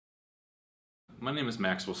My name is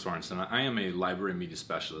Maxwell Sorenson. I am a library media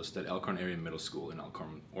specialist at Elkhorn Area Middle School in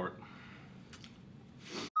Elkhorn.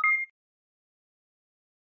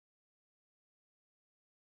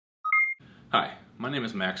 Hi, my name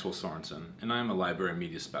is Maxwell Sorenson, and I am a library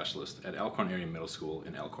media specialist at Elkhorn Area Middle School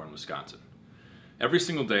in Elkhorn, Wisconsin. Every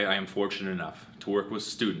single day I am fortunate enough to work with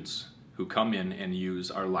students who come in and use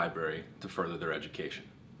our library to further their education.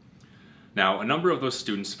 Now, a number of those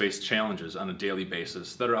students face challenges on a daily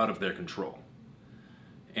basis that are out of their control.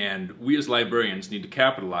 And we as librarians need to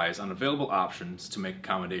capitalize on available options to make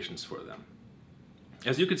accommodations for them.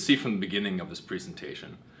 As you can see from the beginning of this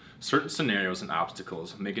presentation, certain scenarios and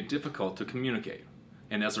obstacles make it difficult to communicate,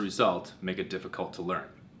 and as a result, make it difficult to learn.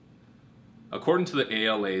 According to the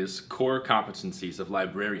ALA's core competencies of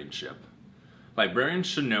librarianship, librarians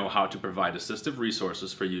should know how to provide assistive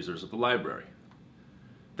resources for users of the library.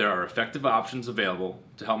 There are effective options available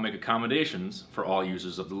to help make accommodations for all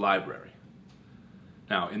users of the library.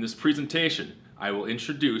 Now, in this presentation, I will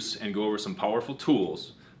introduce and go over some powerful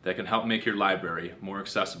tools that can help make your library more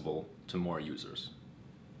accessible to more users.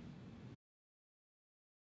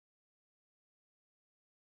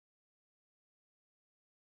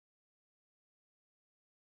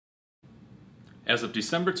 As of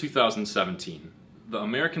December 2017, the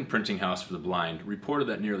American Printing House for the Blind reported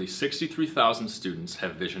that nearly 63,000 students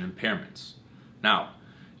have vision impairments. Now,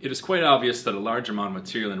 it is quite obvious that a large amount of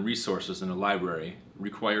material and resources in a library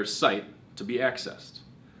requires sight to be accessed.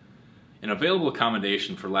 An available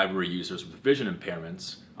accommodation for library users with vision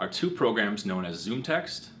impairments are two programs known as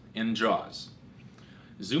ZoomText and JAWS.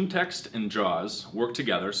 ZoomText and JAWS work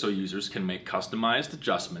together so users can make customized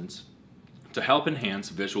adjustments to help enhance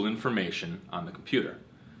visual information on the computer.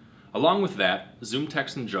 Along with that,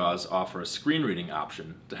 ZoomText and JAWS offer a screen reading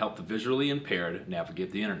option to help the visually impaired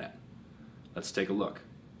navigate the internet. Let's take a look.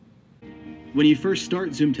 When you first start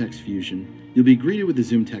ZoomText Fusion, you'll be greeted with the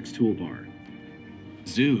ZoomText toolbar.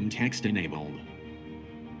 ZoomText enabled.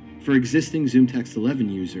 For existing ZoomText 11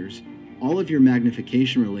 users, all of your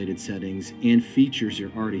magnification-related settings and features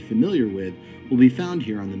you're already familiar with will be found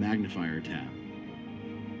here on the Magnifier tab.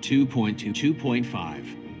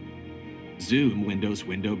 2.2.5 Zoom Windows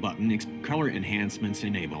window button color enhancements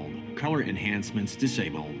enabled, color enhancements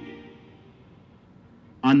disabled.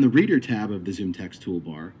 On the Reader tab of the ZoomText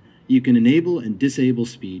toolbar, you can enable and disable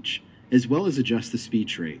speech, as well as adjust the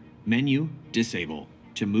speech rate. Menu, disable.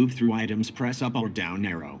 To move through items, press up or down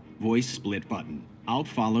arrow, voice split button, Alt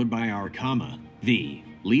followed by R, V.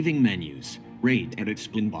 Leaving menus, rate edit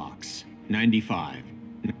spin box, 95,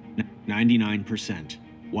 99%,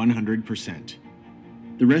 100%.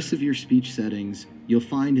 The rest of your speech settings you'll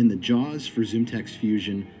find in the JAWS for ZoomText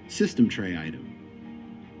Fusion system tray item.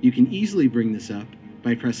 You can easily bring this up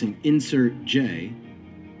by pressing Insert J,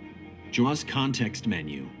 JAWS context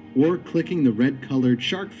menu, or clicking the red-colored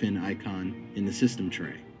shark fin icon in the system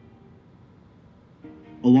tray.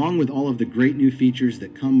 Along with all of the great new features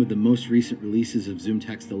that come with the most recent releases of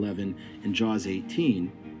ZoomText 11 and JAWS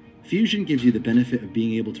 18, Fusion gives you the benefit of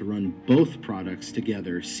being able to run both products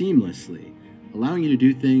together seamlessly, allowing you to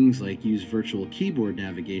do things like use virtual keyboard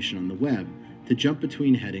navigation on the web to jump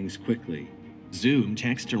between headings quickly.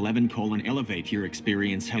 ZoomText 11: Elevate your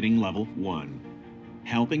experience heading level 1.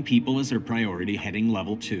 Helping people is our priority heading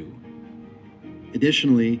level 2.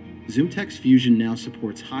 Additionally, ZoomText Fusion now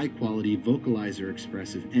supports high-quality Vocalizer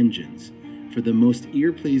expressive engines for the most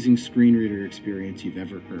ear-pleasing screen reader experience you've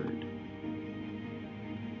ever heard.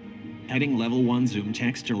 Heading level 1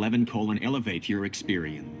 ZoomText 11: Elevate your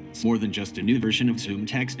experience. More than just a new version of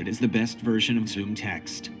ZoomText, it is the best version of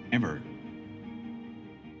ZoomText ever.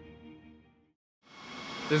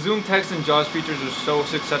 The ZoomText and JAWS features are so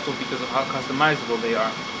successful because of how customizable they are.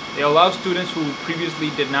 They allow students who previously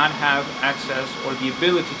did not have access or the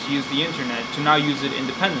ability to use the internet to now use it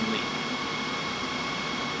independently.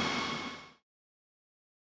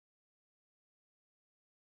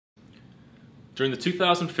 During the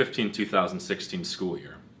 2015-2016 school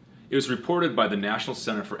year, it was reported by the National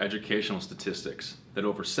Center for Educational Statistics that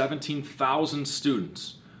over 17,000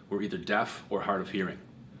 students were either deaf or hard of hearing.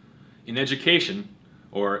 In education,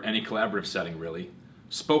 or any collaborative setting really,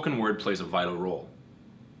 spoken word plays a vital role.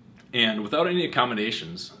 And without any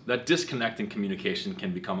accommodations, that disconnect in communication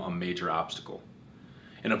can become a major obstacle.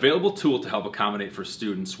 An available tool to help accommodate for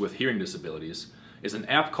students with hearing disabilities is an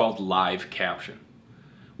app called Live Caption.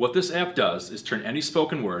 What this app does is turn any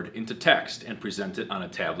spoken word into text and present it on a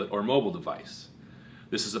tablet or mobile device.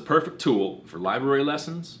 This is a perfect tool for library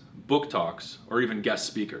lessons, book talks, or even guest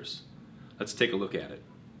speakers. Let's take a look at it.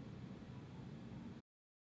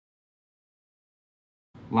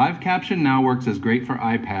 Live Caption now works as great for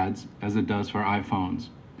iPads as it does for iPhones,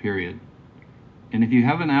 period. And if you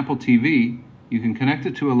have an Apple TV, you can connect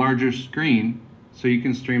it to a larger screen so you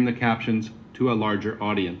can stream the captions to a larger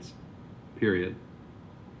audience, period.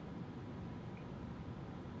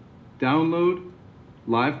 Download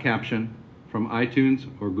Live Caption from iTunes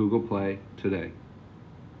or Google Play today!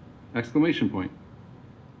 Exclamation point.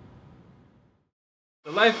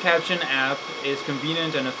 The Live Caption app is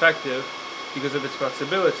convenient and effective because of its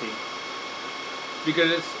flexibility.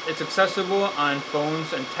 Because it's accessible on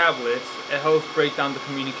phones and tablets, it helps break down the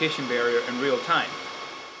communication barrier in real time.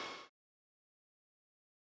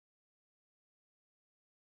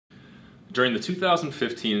 During the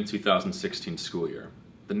 2015 and 2016 school year,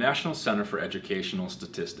 the National Center for Educational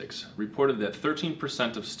Statistics reported that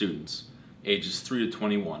 13% of students ages 3 to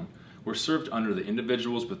 21 were served under the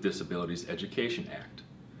Individuals with Disabilities Education Act.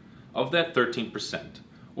 Of that 13%,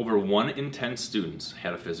 over 1 in 10 students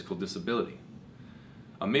had a physical disability.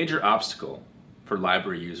 A major obstacle for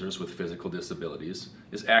library users with physical disabilities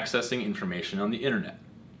is accessing information on the internet,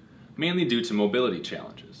 mainly due to mobility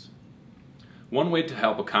challenges. One way to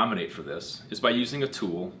help accommodate for this is by using a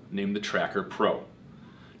tool named the Tracker Pro.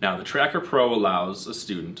 Now, the Tracker Pro allows a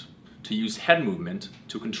student to use head movement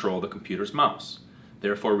to control the computer's mouse,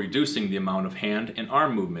 therefore reducing the amount of hand and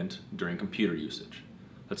arm movement during computer usage.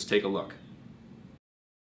 Let's take a look.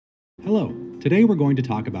 Hello, today we're going to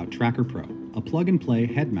talk about Tracker Pro, a plug-and-play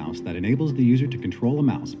head mouse that enables the user to control a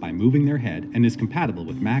mouse by moving their head and is compatible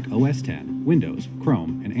with Mac OS X, Windows,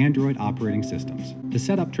 Chrome, and Android operating systems. To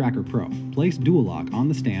set up Tracker Pro, place Dual Lock on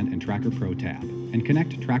the Stand and Tracker Pro tab, and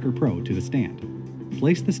connect Tracker Pro to the stand.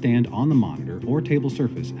 Place the stand on the monitor or table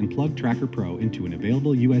surface and plug Tracker Pro into an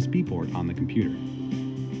available USB port on the computer.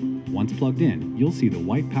 Once plugged in, you'll see the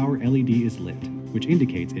white power LED is lit, which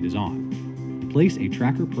indicates it is on. Place a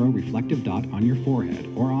Tracker Pro reflective dot on your forehead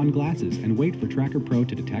or on glasses and wait for Tracker Pro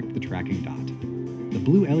to detect the tracking dot. The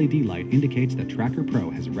blue LED light indicates that Tracker Pro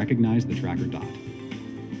has recognized the tracker dot.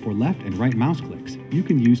 For left and right mouse clicks, you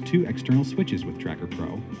can use 2 external switches with Tracker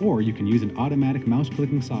Pro, or you can use an automatic mouse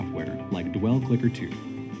clicking software like Dwell Clicker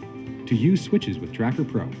 2. To use switches with Tracker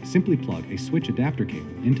Pro, simply plug a switch adapter cable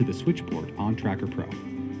into the switch port on Tracker Pro.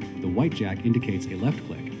 The white jack indicates a left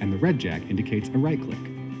click and the red jack indicates a right click.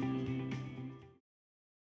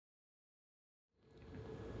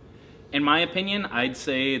 In my opinion, I'd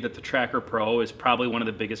say that the Tracker Pro is probably one of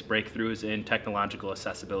the biggest breakthroughs in technological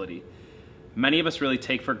accessibility. Many of us really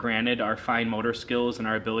take for granted our fine motor skills and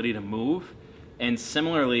our ability to move, and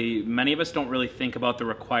similarly, many of us don't really think about the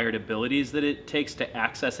required abilities that it takes to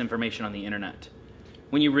access information on the internet.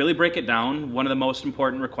 When you really break it down, one of the most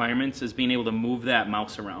important requirements is being able to move that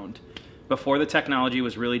mouse around. Before the technology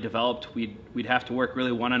was really developed, we'd have to work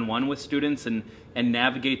really one-on-one with students and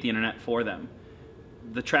navigate the internet for them.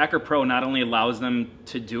 The Tracker Pro not only allows them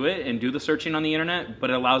to do it and do the searching on the internet, but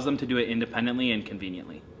it allows them to do it independently and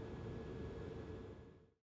conveniently.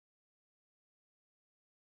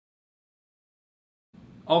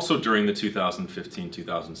 Also during the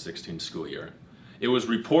 2015-2016 school year, it was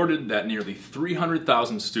reported that nearly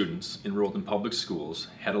 300,000 students enrolled in public schools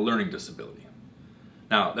had a learning disability.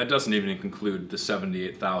 Now, that doesn't even include the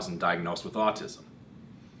 78,000 diagnosed with autism.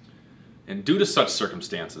 And due to such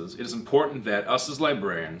circumstances, it is important that us as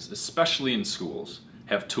librarians, especially in schools,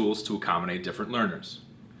 have tools to accommodate different learners.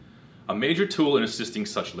 A major tool in assisting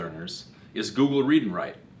such learners is Google Read and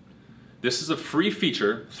Write. This is a free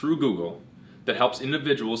feature through Google that helps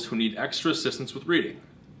individuals who need extra assistance with reading.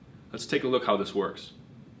 Let's take a look how this works.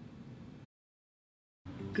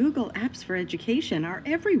 Google Apps for Education are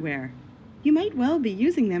everywhere. You might well be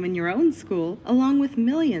using them in your own school, along with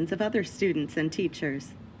millions of other students and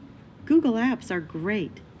teachers. Google Apps are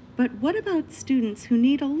great, but what about students who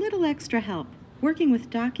need a little extra help? Working with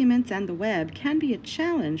documents and the web can be a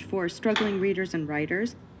challenge for struggling readers and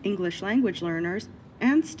writers, English language learners,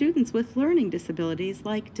 and students with learning disabilities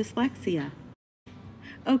like dyslexia.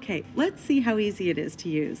 Okay, let's see how easy it is to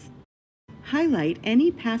use. Highlight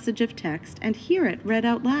any passage of text and hear it read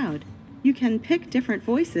out loud. You can pick different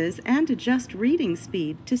voices and adjust reading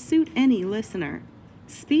speed to suit any listener.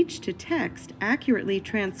 Speech to text accurately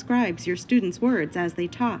transcribes your students' words as they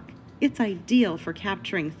talk. It's ideal for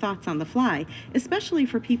capturing thoughts on the fly, especially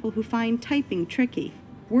for people who find typing tricky.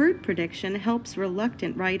 Word prediction helps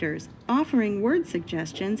reluctant writers, offering word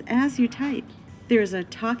suggestions as you type. There's a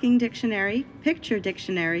talking dictionary, picture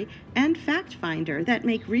dictionary, and fact finder that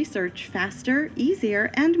make research faster,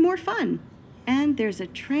 easier, and more fun. And there's a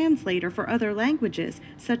translator for other languages,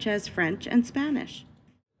 such as French and Spanish.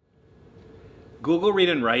 Google Read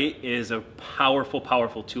and Write is a powerful,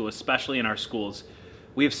 powerful tool, especially in our schools.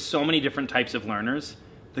 We have so many different types of learners.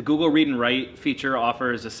 The Google Read and Write feature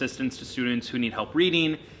offers assistance to students who need help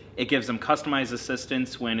reading. It gives them customized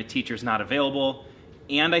assistance when a teacher's not available.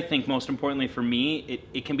 And I think most importantly for me,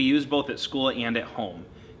 it can be used both at school and at home.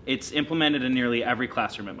 It's implemented in nearly every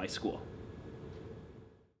classroom at my school.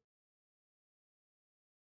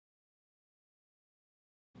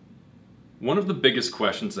 One of the biggest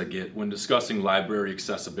questions I get when discussing library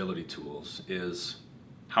accessibility tools is,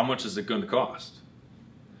 how much is it going to cost?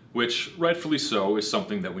 Which, rightfully so, is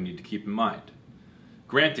something that we need to keep in mind.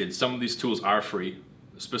 Granted, some of these tools are free,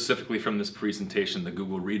 specifically from this presentation, the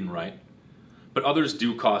Google Read and Write, but others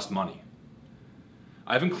do cost money.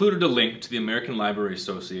 I've included a link to the American Library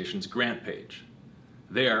Association's grant page.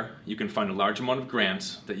 There, you can find a large amount of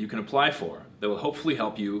grants that you can apply for that will hopefully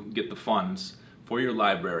help you get the funds for your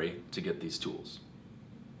library to get these tools.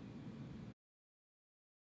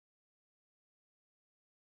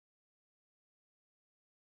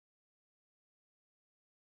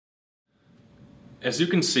 As you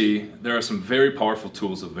can see, there are some very powerful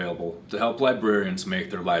tools available to help librarians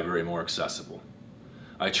make their library more accessible.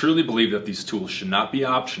 I truly believe that these tools should not be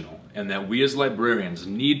optional and that we as librarians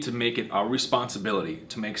need to make it our responsibility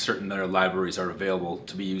to make certain that our libraries are available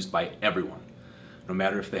to be used by everyone, no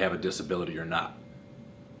matter if they have a disability or not.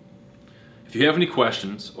 If you have any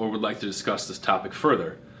questions or would like to discuss this topic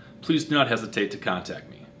further, please do not hesitate to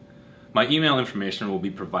contact me. My email information will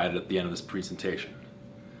be provided at the end of this presentation.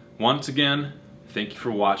 Once again, thank you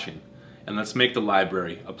for watching, and let's make the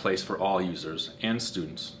library a place for all users and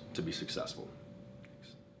students to be successful.